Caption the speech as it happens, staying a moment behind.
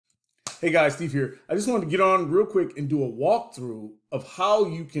Hey guys, Steve here. I just wanted to get on real quick and do a walkthrough of how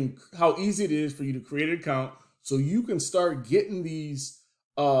easy it is for you to create an account so you can start getting these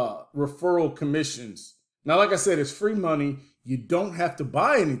referral commissions. Now, like I said, it's free money. You don't have to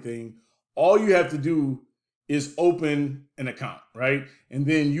buy anything. All you have to do is open an account, right? And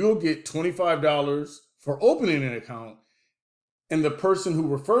then you'll get $25 for opening an account, and the person who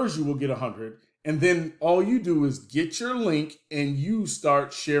refers you will get $100. And then all you do is get your link and you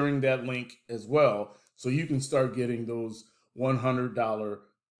start sharing that link as well. So you can start getting those $100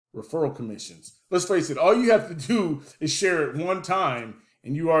 referral commissions. Let's face it, all you have to do is share it one time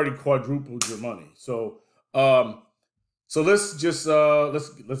and you already quadrupled your money. So let's just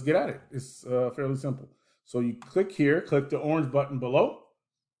let's get at it. It's fairly simple. So you click here, click the orange button below.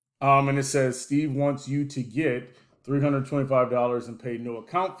 And it says Steve wants you to get $325 and pay no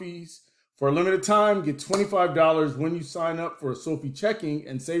account fees. For a limited time, get $25 when you sign up for a Sofi checking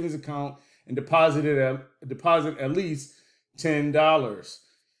and savings account and deposit at least $10.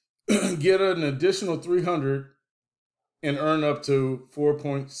 Get an additional $300 and earn up to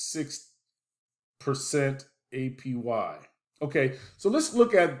 4.6% APY. Okay, so let's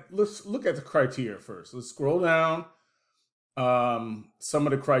look at the criteria first. Let's scroll down. Some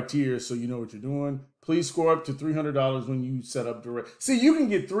of the criteria so you know what you're doing. Please score up to $300 when you set up direct. See, you can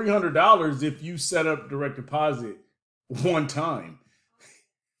get $300 if you set up direct deposit one time.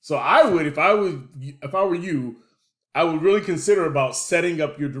 So I would, if I were you, I would really consider about setting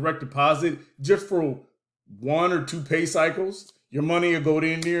up your direct deposit just for 1 or 2 pay cycles. Your money will go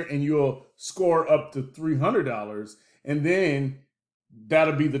in there and you'll score up to $300, and then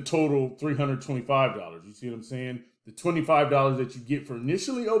that'll be the total $325. You see what I'm saying? The $25 that you get for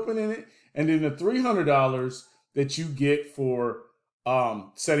initially opening it, and then the $300 that you get for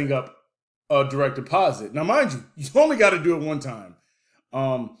setting up a direct deposit. Now, mind you, you only got to do it one time,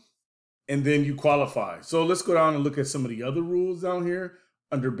 and then you qualify. So let's go down and look at some of the other rules down here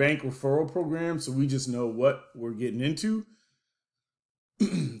under bank referral program, so we just know what we're getting into.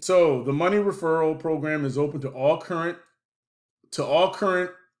 So the money referral program is open to all current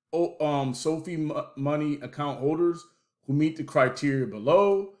Sofi money account holders who meet the criteria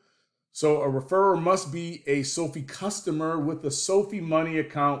below. So a referrer must be a Sofi customer with a Sofi money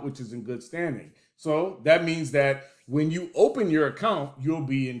account, which is in good standing. So that means that when you open your account, you'll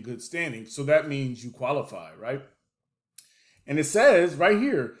be in good standing. So that means you qualify, right? And it says right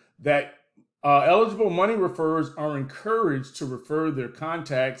here that eligible money referrers are encouraged to refer their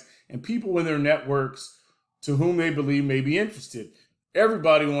contacts and people in their networks to whom they believe may be interested.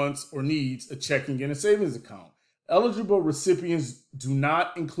 Everybody wants or needs a checking and a savings account. Eligible recipients do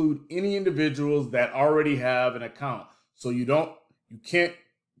not include any individuals that already have an account. So you can't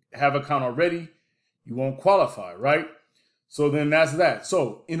have an account already, you won't qualify, right? So then that's that.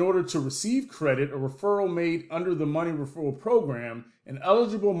 So in order to receive credit, a referral made under the money referral program, an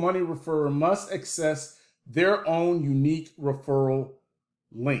eligible money referrer must access their own unique referral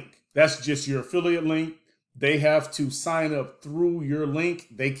link. That's just your affiliate link. They have to sign up through your link.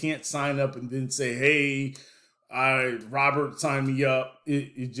 They can't sign up and then say, hey, Robert signed me up.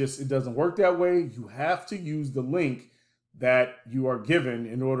 It doesn't work that way. You have to use the link that you are given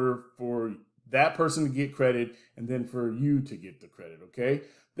in order for that person to get credit and then for you to get the credit, okay?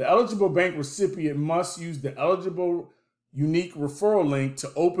 The eligible bank recipient must use the eligible unique referral link to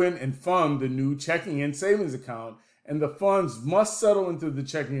open and fund the new checking and savings account, and the funds must settle into the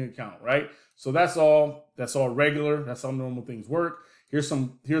checking account, right? So that's all regular. That's how normal things work. Here's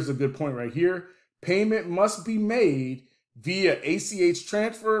a good point right here. Payment must be made via ACH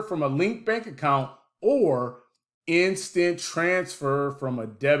transfer from a linked bank account or instant transfer from a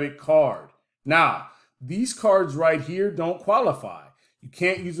debit card. Now, these cards right here don't qualify. You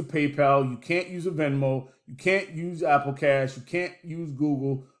can't use a PayPal. You can't use a Venmo. You can't use Apple Cash. You can't use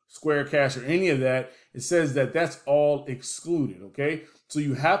Google, Square Cash, or any of that. It says that that's all excluded, okay? So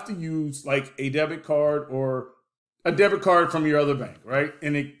you have to use like a debit card or a debit card from your other bank, right?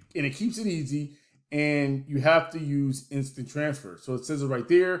 And it keeps it easy, and you have to use instant transfer. So it says it right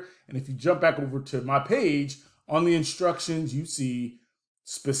there. And if you jump back over to my page, on the instructions, you see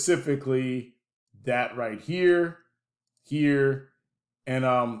specifically that right here, and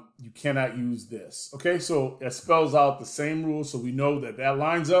you cannot use this. Okay, so it spells out the same rules, so we know that that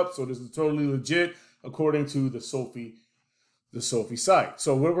lines up. So this is totally legit according to the Sofi site.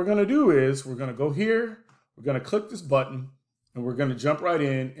 So what we're gonna do is we're gonna go here, we're gonna click this button, and we're gonna jump right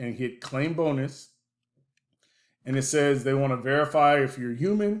in and hit claim bonus. And it says they want to verify if you're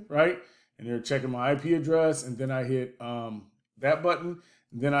human, right? And they're checking my IP address, and then I hit that button,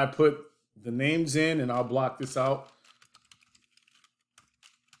 and then I put the names in, and I'll block this out.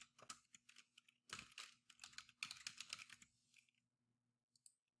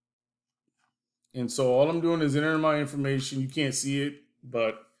 And so all I'm doing is entering my information. You can't see it,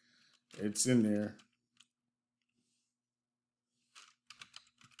 but it's in there.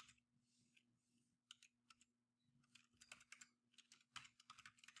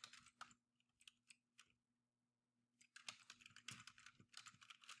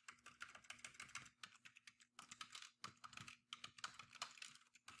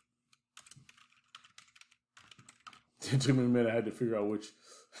 It took me a minute. I had to figure out which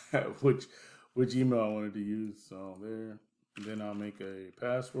email I wanted to use. So there. And then I'll make a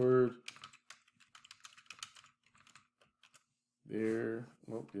password. There.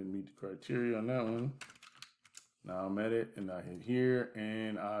 Well, didn't meet the criteria on that one. Now I'm at it, and I hit here,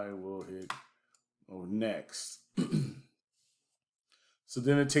 and I will hit next. So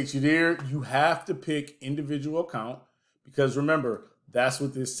then it takes you there. You have to pick individual account because remember, that's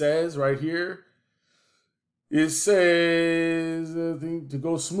what this says right here. It says to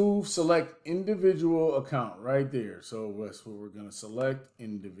go smooth, select individual account right there. So that's what we're going to select,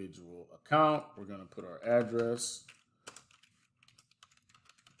 individual account. We're going to put our address.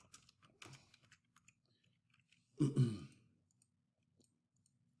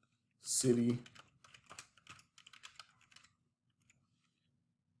 City.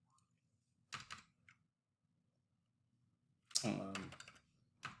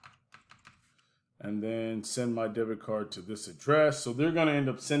 And then send my debit card to this address. So they're going to end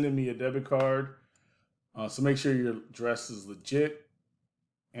up sending me a debit card. So make sure your address is legit.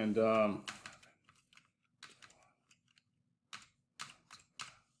 And I'll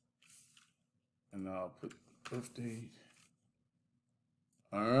put birth date.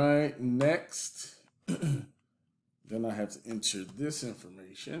 All right, next. Then I have to enter this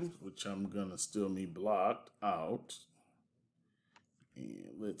information, which I'm going to still be blocked out.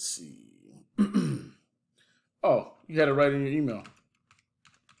 And let's see. Oh, you had it right in your email.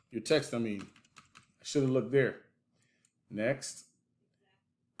 Your text, I mean. I should have looked there. Next.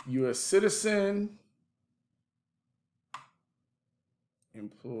 U.S. citizen.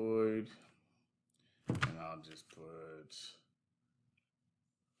 Employed. And I'll just put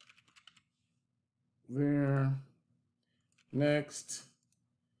there. Next.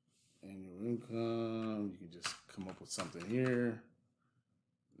 Annual income. You can just come up with something here.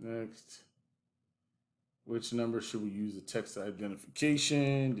 Next. Which number should we use? The text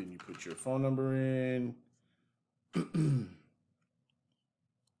identification. Then you put your phone number in.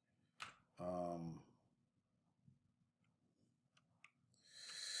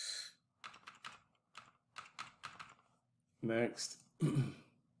 Next.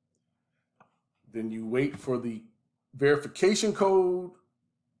 Then you wait for the verification code.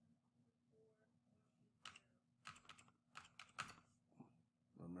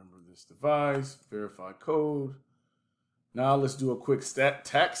 Remember this device, verify code. Now let's do a quick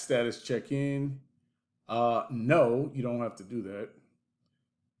tax status check-in. No, you don't have to do that.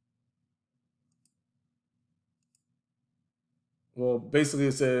 Well, basically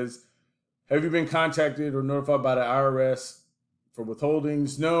it says, have you been contacted or notified by the IRS for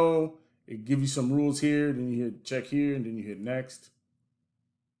withholdings? No. It gives you some rules here. Then you hit check here, and then you hit next.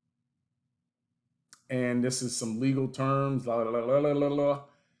 And this is some legal terms. And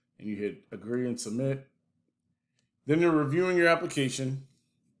you hit agree and submit. Then they're reviewing your application.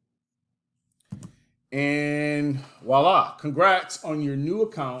 And voila, congrats on your new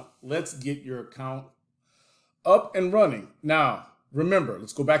account. Let's get your account up and running. Now, remember,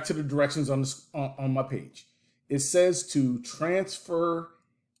 let's go back to the directions on my page. It says to transfer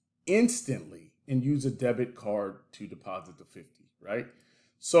instantly and use a debit card to deposit the 50, right?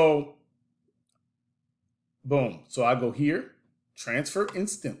 So, boom. So I go here, transfer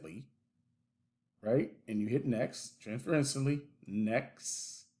instantly, right? And you hit next, transfer instantly,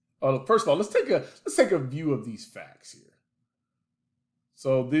 next. Oh, first of all, let's take a view of these facts here.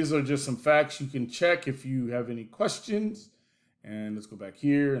 So these are just some facts you can check if you have any questions. And let's go back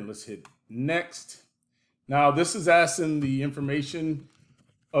here and let's hit next. Now this is asking the information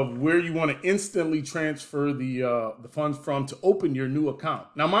of where you want to instantly transfer the funds from to open your new account.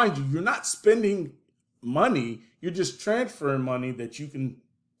 Now, mind you, you're not spending money. You're just transferring money that you can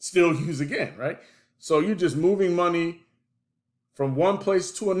still use again, right? So you're just moving money from one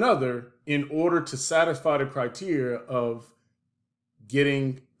place to another in order to satisfy the criteria of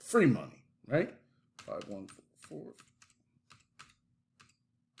getting free money, right? 5144.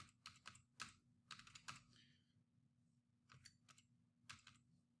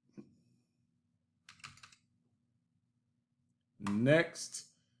 Next,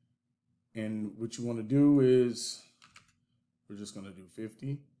 and what you want to do is we're just going to do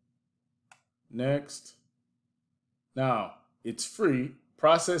 50. Next. Now, it's free.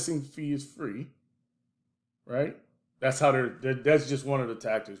 Processing fee is free. right? That's how that's just one of the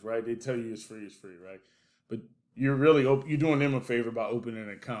tactics, right? They tell you it's free, right? But you're really you're doing them a favor by opening an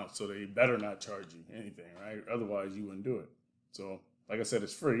account, so they better not charge you anything, right? Otherwise, you wouldn't do it. So, like I said,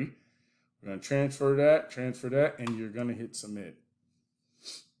 it's free. We're gonna transfer that, and you're gonna hit submit.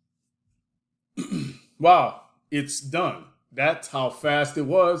 Wow, it's done. That's how fast it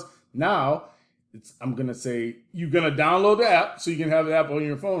was. Now, I'm gonna say you're gonna download the app so you can have the app on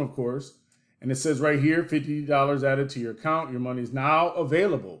your phone, of course. And it says right here, $50 added to your account. Your money is now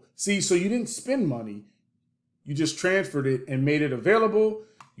available. See, so you didn't spend money. You just transferred it and made it available.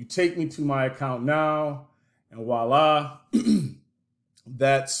 You take me to my account now, and voila,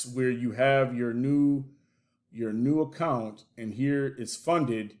 that's where you have your new account. And here it's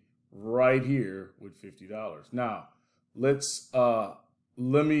funded right here with $50. Now, let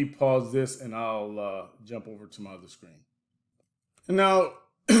me pause this and I'll jump over to my other screen. And now,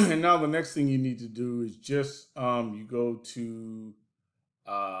 the next thing you need to do is just you go to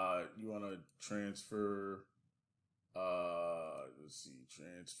you want to transfer let's see,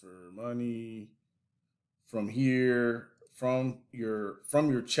 transfer money from here from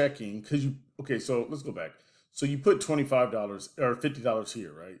your checking, because so let's go back. So you put $25 or $50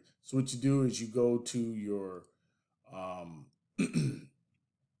 here, right? So what you do is you go to your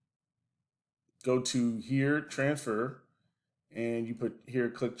go to here, transfer, and you put here,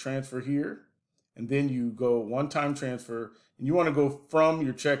 click transfer here, and then you go one-time transfer, and you want to go from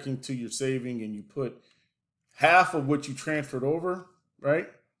your checking to your saving, and you put half of what you transferred over, right?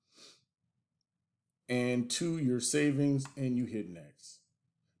 And to your savings, and you hit next.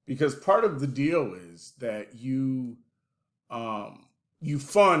 Because part of the deal is that you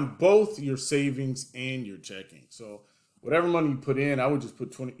fund both your savings and your checking. So whatever money you put in, I would just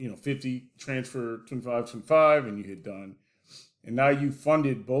put 50, transfer 25, and you hit done. And now you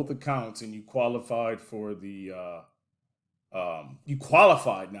funded both accounts and you qualified for the, you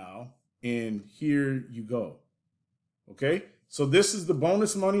qualified now, and here you go. Okay, so this is the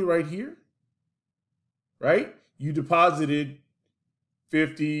bonus money right here, right? You deposited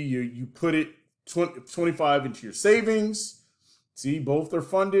 50, you put it 25 into your savings. See, both are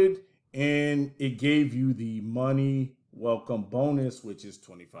funded, and it gave you the money welcome bonus, which is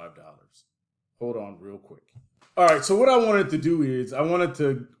 $25. Hold on real quick. All right, so what I wanted to do is I wanted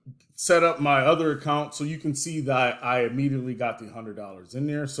to set up my other account so you can see that I immediately got the $100 in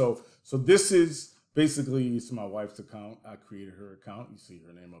there. So this is basically, it's my wife's account. I created her account. You see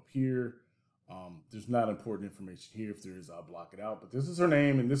her name up here. There's not important information here. If there is, I'll block it out. But this is her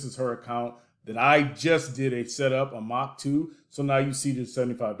name, and this is her account that I just did a setup, a mock to. So now you see there's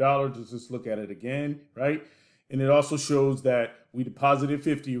 $75. Let's just look at it again, right? And it also shows that we deposited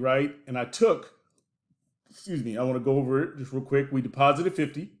 50, right? And I took, I want to go over it just real quick. We deposited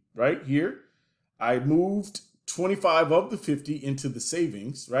 50 right here. I moved 25 of the 50 into the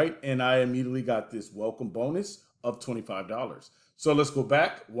savings, right? And I immediately got this welcome bonus of $25. So let's go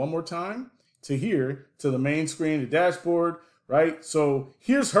back one more time to here, to the main screen, the dashboard, right? So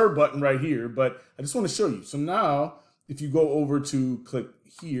here's her button right here, but I just want to show you. So now if you go over to click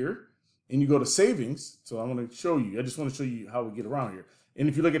here and you go to savings, so I want to show you, I just want to show you how we get around here. And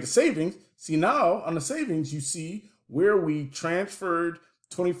if you look at the savings, see now on the savings, you see where we transferred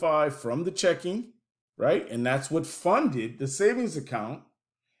 25 from the checking, right? And that's what funded the savings account.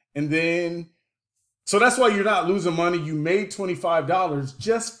 And then, so that's why you're not losing money. You made $25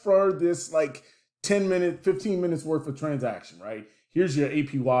 just for this like 15 minutes worth of transaction, right? Here's your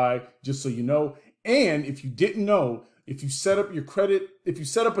APY, just so you know. And if you didn't know, if you set up your credit, if you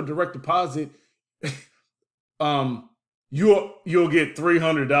set up a direct deposit, you'll get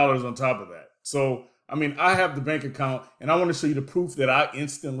 $300 on top of that. So, I mean, I have the bank account, and I want to show you the proof that I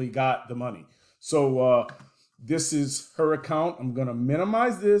instantly got the money. So this is her account. I'm going to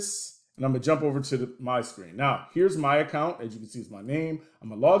minimize this, and I'm going to jump over to my screen. Now, here's my account. As you can see, it's my name. I'm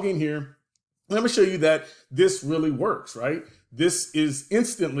going to log in here, and I'm going to show you that this really works, right? This is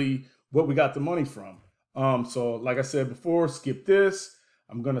instantly what we got the money from. So like I said before, skip this.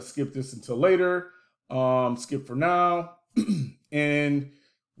 I'm going to skip this until later. Skip for now. And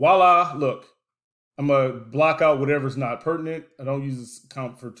voila, look, I'm going to block out whatever's not pertinent. I don't use this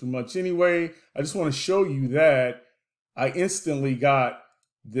account for too much anyway. I just want to show you that I instantly got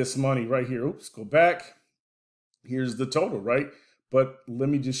this money right here. Oops, go back. Here's the total, right? But let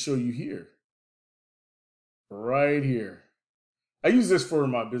me just show you here. Right here. I use this for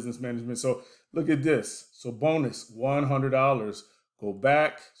my business management. So look at this. So bonus, $100. Go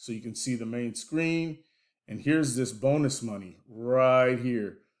back so you can see the main screen. And here's this bonus money right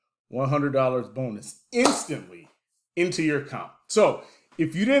here. $100 bonus instantly into your account. So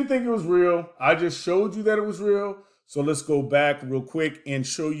if you didn't think it was real, I just showed you that it was real. So let's go back real quick and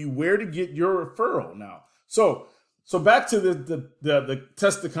show you where to get your referral now. So back to the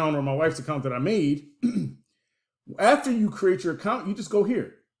test account or my wife's account that I made. After you create your account, you just go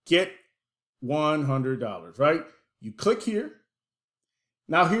here, get $100, right? You click here.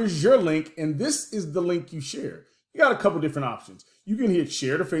 Now here's your link, and this is the link you share. You got a couple different options. You can hit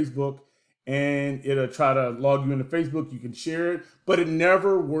share to Facebook, and it'll try to log you into Facebook. You can share it, but it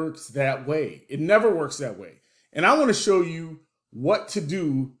never works that way. It never works that way. And I want to show you what to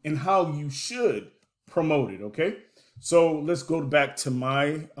do and how you should promote it, okay? So let's go back to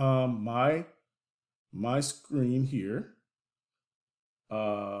my my screen here.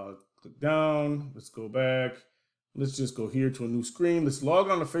 Click down. Let's go back. Let's just go here to a new screen. Let's log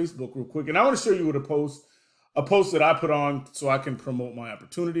on to Facebook real quick. And I want to show you what a post that I put on so I can promote my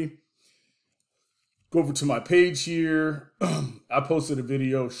opportunity. Go over to my page here. I posted a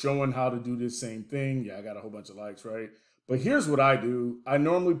video showing how to do this same thing. Yeah, I got a whole bunch of likes, right? But here's what I do. I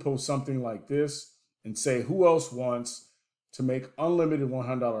normally post something like this and say, who else wants to make unlimited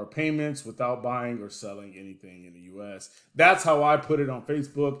 $100 payments without buying or selling anything in the US? That's how I put it on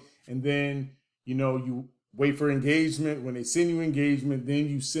Facebook. And then, you know, you wait for engagement. When they send you engagement, then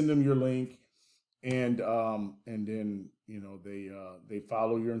you send them your link, and then, you know, they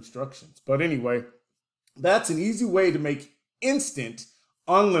follow your instructions. But anyway, that's an easy way to make instant,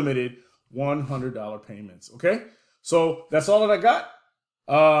 unlimited $100 payments. Okay, so that's all that I got.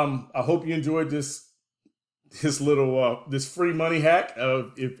 I hope you enjoyed this little this free money hack,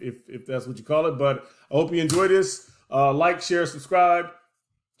 if that's what you call it. But I hope you enjoyed this. Like, share, subscribe.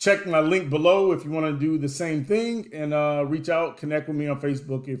 Check my link below if you want to do the same thing, and reach out, connect with me on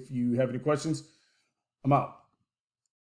Facebook if you have any questions. I'm out.